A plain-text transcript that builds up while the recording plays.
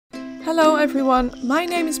Hello everyone, my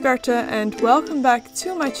name is Bertha and welcome back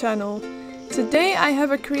to my channel. Today I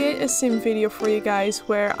have a Create a Sim video for you guys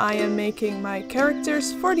where I am making my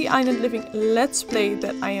characters for the Island Living Let's Play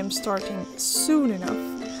that I am starting soon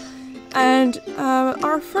enough. And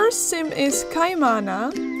our first sim is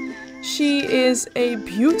KAIMANA. She is a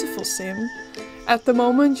beautiful sim. At the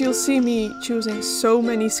moment you'll see me choosing so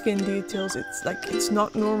many skin details, it's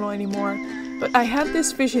not normal anymore. But I had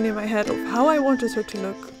this vision in my head of how I wanted her to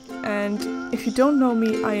look. And if you don't know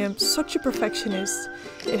me, I am such a perfectionist.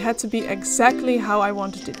 It had to be exactly how I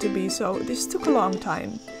wanted it to be, so this took a long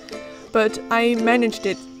time. But I managed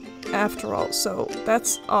it after all, so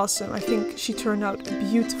that's awesome. I think she turned out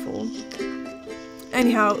beautiful.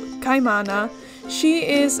 Anyhow, KAIMANA, she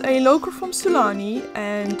is a local from Sulani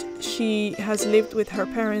and she has lived with her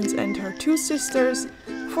parents and her two sisters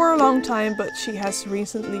for a long time, but she has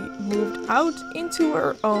recently moved out into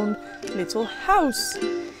her own little house.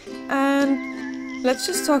 And let's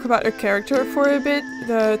just talk about her character for a bit.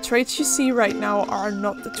 The traits you see right now are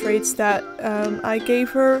not the traits that I gave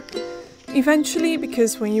her eventually,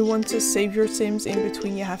 because when you want to save your sims in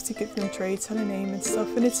between you have to give them traits and a name and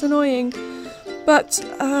stuff, and it's annoying. But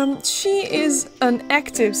she is an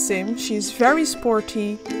active sim, she's very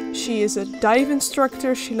sporty, she is a dive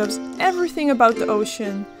instructor, she loves everything about the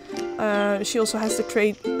ocean. She also has the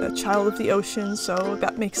trait child of the ocean, so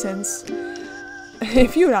that makes sense.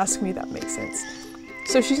 If you ask me, that makes sense.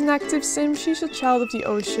 So she's an active sim, she's a child of the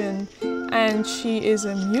ocean, and she is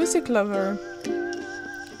a music lover.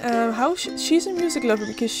 She's a music lover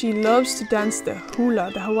because she loves to dance the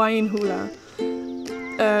hula, the Hawaiian hula.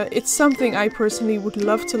 It's something I personally would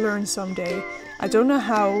love to learn someday. I don't know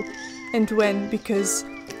how and when, because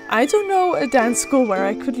I don't know a dance school where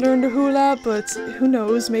I could learn the hula, but who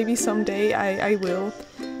knows, maybe someday I will.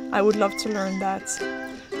 I would love to learn that.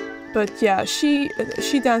 But yeah, she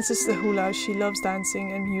dances the hula, she loves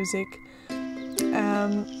dancing and music.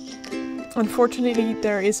 Unfortunately,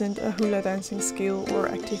 there isn't a hula dancing skill or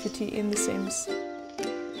activity in The Sims.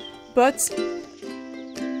 But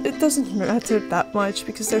it doesn't matter that much,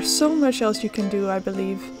 because there's so much else you can do, I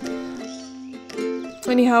believe.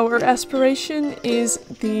 Anyhow, her aspiration is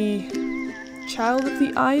the child of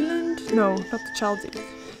the island? No, not the child.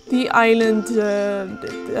 The island,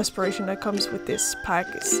 the aspiration that comes with this pack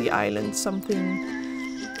is the island something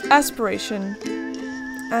aspiration.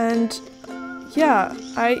 And yeah,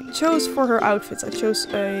 I chose for her outfits, I chose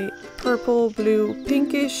a purple, blue,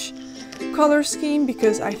 pinkish color scheme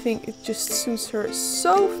because I think it just suits her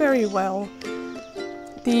so very well.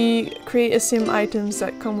 The Create a Sim items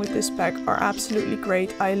that come with this pack are absolutely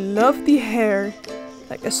great. I love the hair,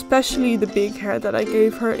 like especially the big hair that I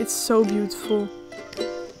gave her, it's so beautiful.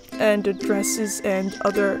 And the dresses and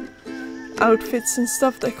other outfits and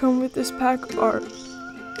stuff that come with this pack are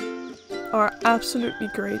absolutely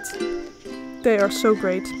great. They are so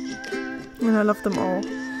great and I love them all.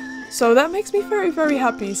 So that makes me very, very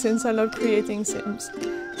happy since I love creating Sims.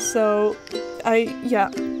 So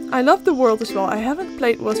I love the world as well. I haven't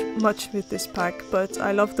played much with this pack, but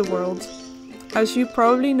I love the world. As you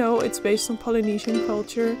probably know, it's based on Polynesian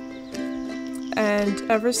culture. And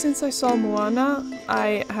ever since I saw Moana,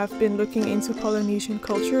 I have been looking into Polynesian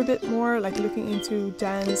culture a bit more, like looking into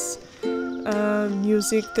dance,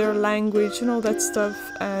 music, their language and all that stuff,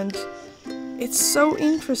 and it's so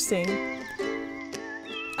interesting.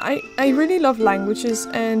 I really love languages,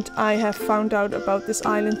 and I have found out about this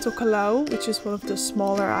island Tokelau, which is one of the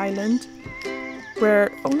smaller islands, where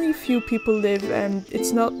only a few people live and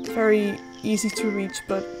it's not very easy to reach,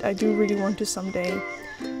 but I do really want to someday.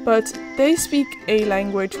 But they speak a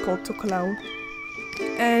language called Tokelau,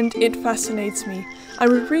 and it fascinates me. I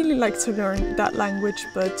would really like to learn that language,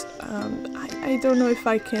 but I don't know if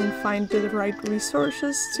I can find the right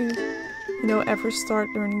resources to, you know, ever start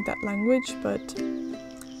learning that language, but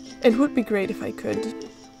it would be great if I could.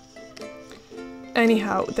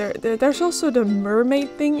 Anyhow, there's also the mermaid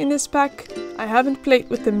thing in this pack. I haven't played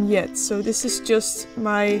with them yet, so this is just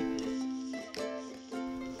my,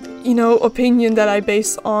 you know, opinion that I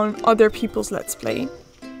base on other people's Let's Play.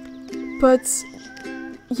 But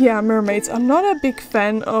yeah, mermaids. I'm not a big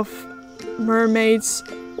fan of mermaids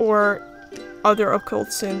or other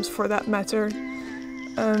occult sims for that matter.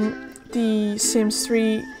 The Sims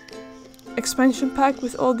 3 expansion pack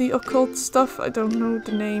with all the occult stuff, I don't know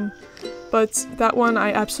the name, but that one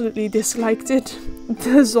I absolutely disliked it.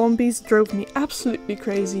 The zombies drove me absolutely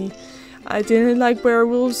crazy. I didn't like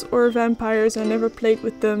werewolves or vampires, I never played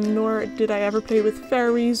with them, nor did I ever play with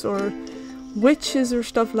fairies or witches or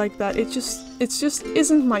stuff like that. It just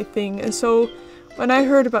isn't my thing. And so when I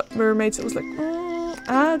heard about mermaids, I was like,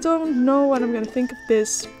 I don't know what I'm gonna think of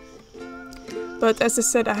this. But as I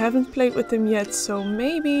said, I haven't played with them yet, so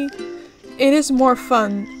maybe it is more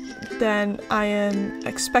fun than I am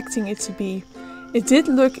expecting it to be. It did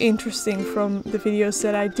look interesting from the videos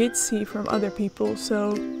that I did see from other people,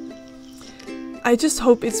 so I just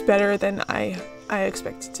hope it's better than I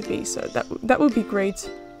expect it to be, so that would be great.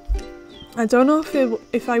 I don't know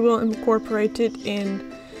if I will incorporate it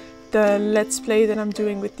in the Let's Play that I'm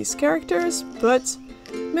doing with these characters, but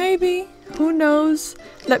maybe, who knows?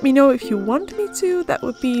 Let me know if you want me to, that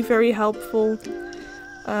would be very helpful.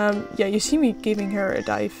 Yeah, you see me giving her a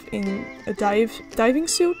diving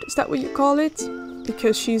suit, is that what you call it?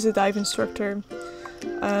 Because she's a dive instructor.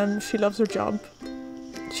 She loves her job.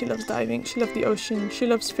 She loves diving, she loves the ocean, she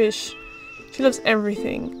loves fish, she loves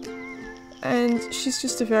everything. And she's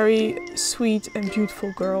just a very sweet and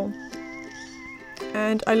beautiful girl.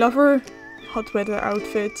 And I love her hot weather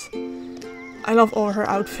outfit. I love all her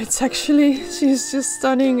outfits actually. She's just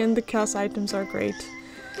stunning and the cast items are great.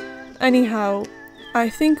 Anyhow, I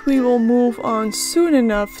think we will move on soon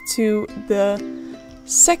enough to the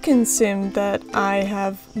second sim that I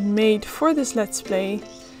have made for this Let's Play.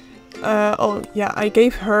 Oh yeah, I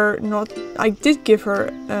did give her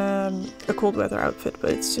a cold weather outfit,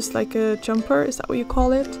 but it's just like a jumper, is that what you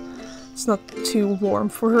call it? It's not too warm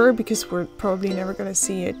for her because we're probably never gonna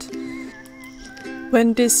see it.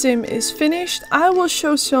 When this sim is finished, I will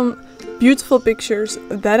show some beautiful pictures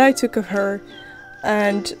that I took of her,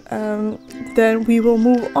 and then we will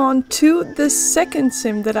move on to the second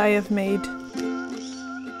sim that I have made.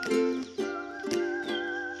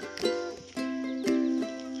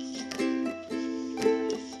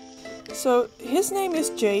 So his name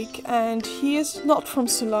is Jake and he is not from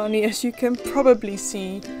Sulani, as you can probably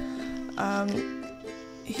see.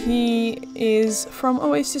 He is from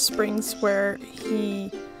Oasis Springs, where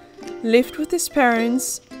he lived with his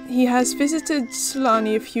parents. He has visited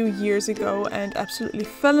Sulani a few years ago and absolutely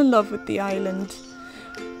fell in love with the island.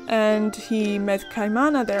 And he met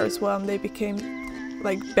KAIMANA there as well, and they became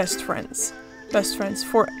like best friends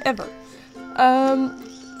forever.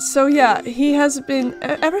 So yeah, he has been,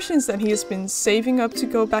 ever since then he has been saving up to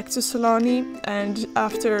go back to Sulani, and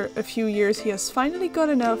after a few years he has finally got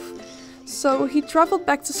enough. So he traveled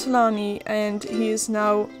back to Sulani and he is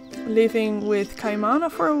now living with KAIMANA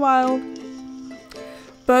for a while.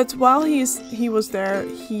 But while he was there,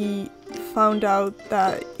 he found out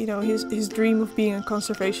that, you know, his dream of being a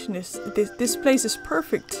conservationist, this place is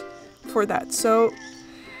perfect for that. So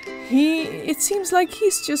it seems like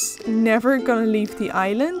he's just never gonna leave the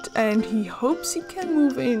island, and he hopes he can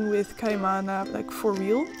move in with KAIMANA, like for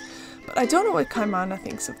real. But I don't know what KAIMANA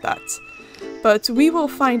thinks of that. But we will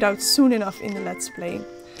find out soon enough in the Let's Play.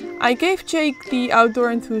 I gave Jake the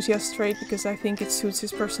outdoor enthusiast trait because I think it suits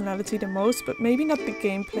his personality the most, but maybe not the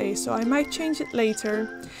gameplay, so I might change it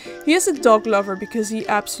later. He is a dog lover because he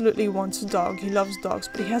absolutely wants a dog. He loves dogs,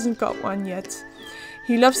 but he hasn't got one yet.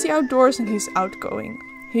 He loves the outdoors and he's outgoing.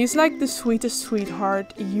 He's like the sweetest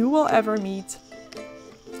sweetheart you will ever meet.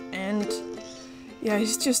 And yeah,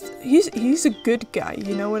 he's a good guy,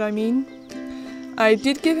 you know what I mean? I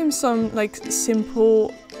did give him some like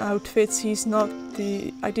simple outfits.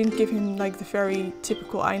 I didn't give him like the very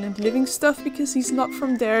typical island living stuff because he's not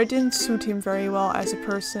from there. It didn't suit him very well as a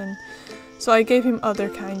person. So I gave him other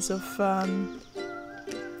kinds of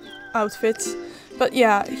outfits. But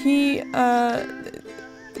yeah,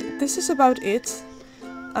 this is about it.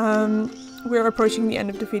 We're approaching the end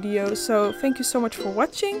of the video, so thank you so much for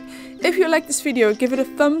watching. If you like this video, give it a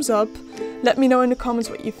thumbs up. Let me know in the comments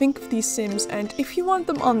what you think of these sims, and if you want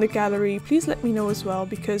them on the gallery, please let me know as well,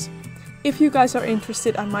 because if you guys are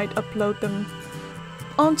interested, I might upload them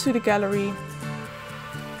onto the gallery.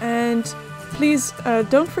 And please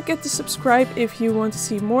don't forget to subscribe if you want to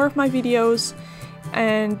see more of my videos,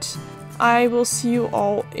 and I will see you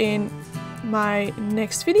all in my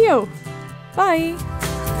next video. Bye!